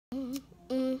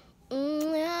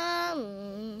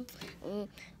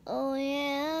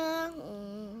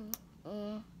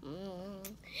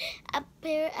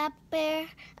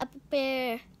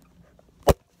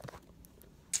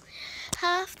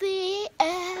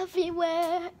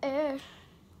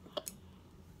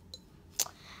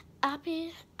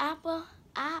apple, apple,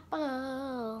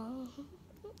 apple.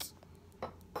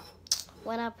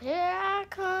 When a pear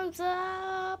comes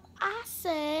up, I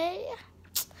say,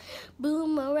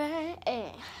 boomerang.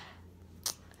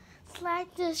 It's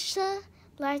like the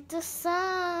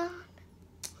sun,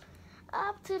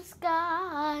 up to the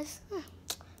skies.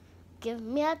 Give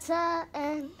me a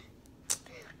time,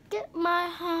 get my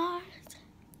heart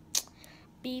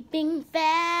beeping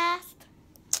fast.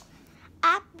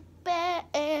 Apple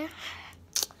pear,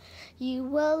 you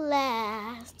will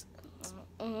last.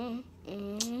 I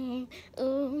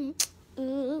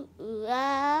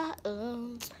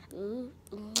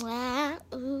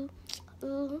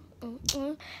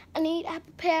need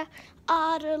apple pear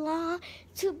all day long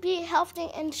to be healthy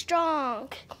and strong.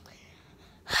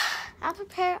 Apple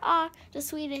pear are the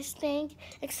sweetest thing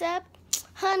except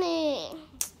honey.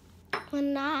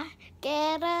 When I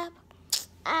get up,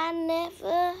 I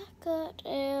never go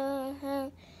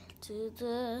down to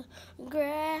the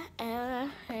ground.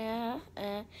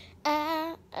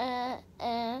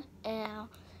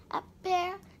 A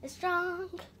pear is strong,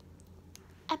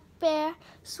 a pear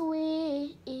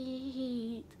sweet,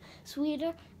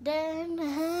 sweeter than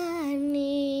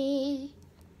honey.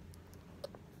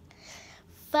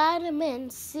 Vitamin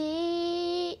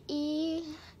C,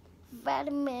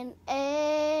 vitamin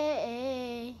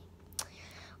A.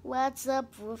 What's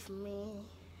up with me?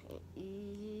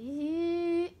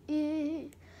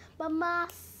 By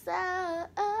myself,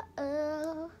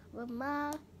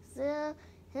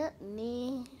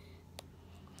 honey.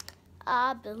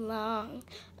 I belong.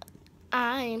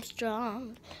 I am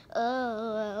strong.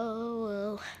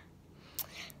 Oh.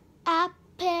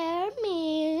 Prepare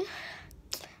me.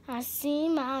 I see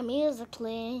my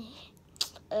musically.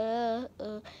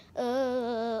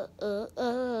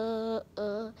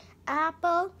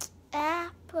 Apple,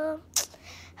 apple,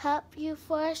 help you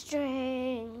for a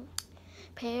string.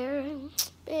 Pear,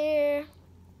 pear,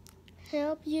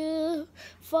 help you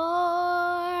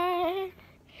for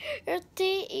your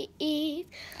teeth.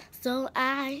 So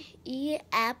I eat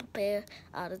apple pear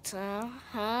all the time.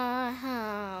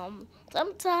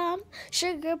 Sometimes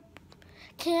sugar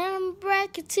can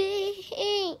break your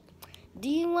teeth. Do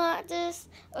you want this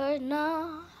or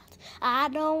not? I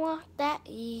don't want that.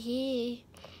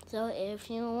 So if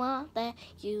you want that,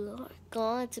 you're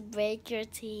going to break your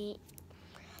teeth.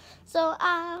 So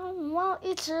I won't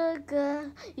eat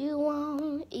sugar, you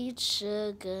won't eat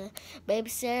sugar. Baby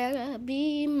Sarah,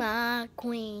 be my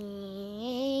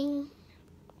queen.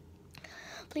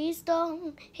 Please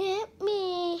don't hit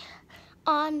me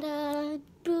on the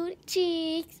booty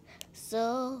cheeks.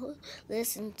 So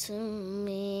listen to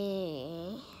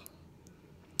me.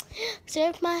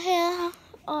 Shave my hair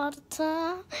all the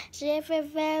time. Shave it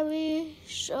very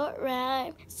short,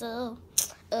 right? So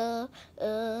I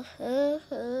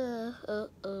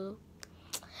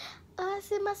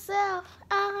see myself,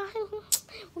 I'm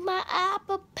with my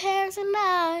apple pears and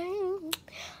I'm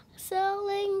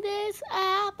selling these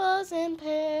apples and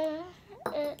pears.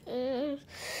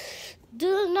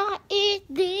 Do not eat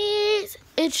these,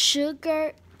 it's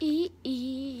sugar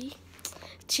cheese.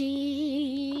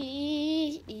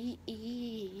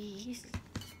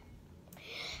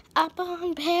 Apple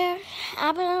and pear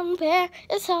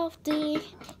is healthy.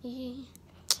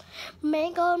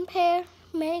 Mango and pear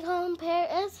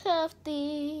is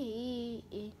healthy.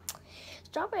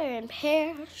 Strawberry and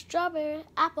pear, strawberry,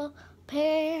 apple,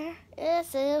 pear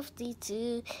is healthy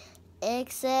too.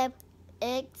 Except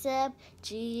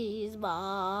cheese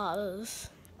balls.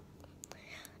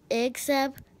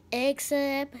 Except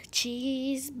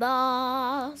cheese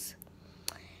balls.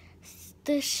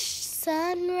 The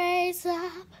sun rays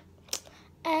up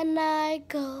and I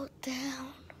go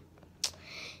down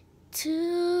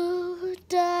to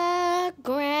the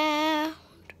ground.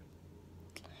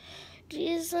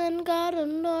 Jesus and God the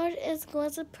Lord is going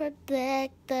to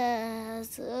protect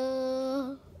us.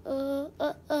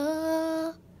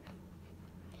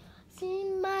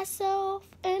 Seen myself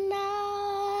and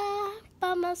I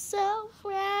by myself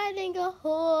riding a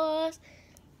horse.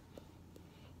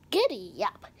 Giddy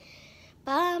up.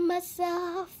 By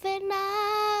myself and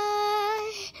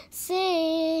I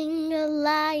sing a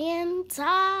lion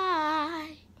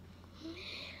tie.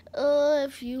 Oh,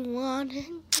 if you want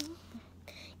it,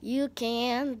 you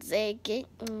can take it.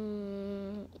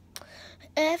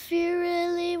 If you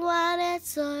really want it,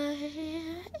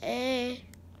 say.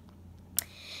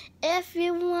 If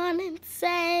you want it,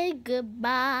 say goodbye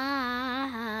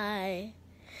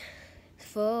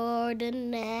for the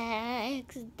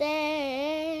next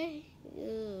day.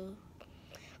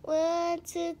 1,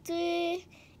 2, 3,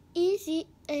 easy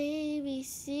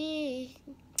ABC.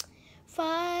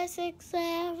 5, 6,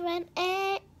 7,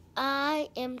 8. I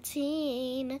am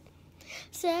 10.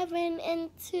 7 and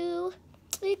 2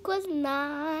 equals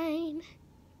 9.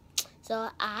 So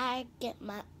I get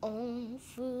my own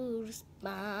food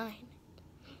spine.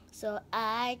 So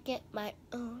I get my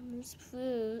own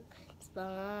food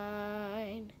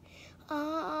spine.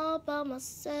 All by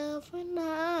myself and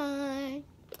I,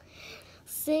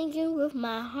 singing with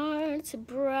my heart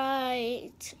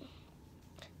bright.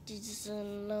 Jesus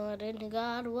and Lord and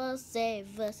God will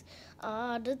save us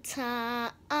all the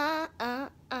time.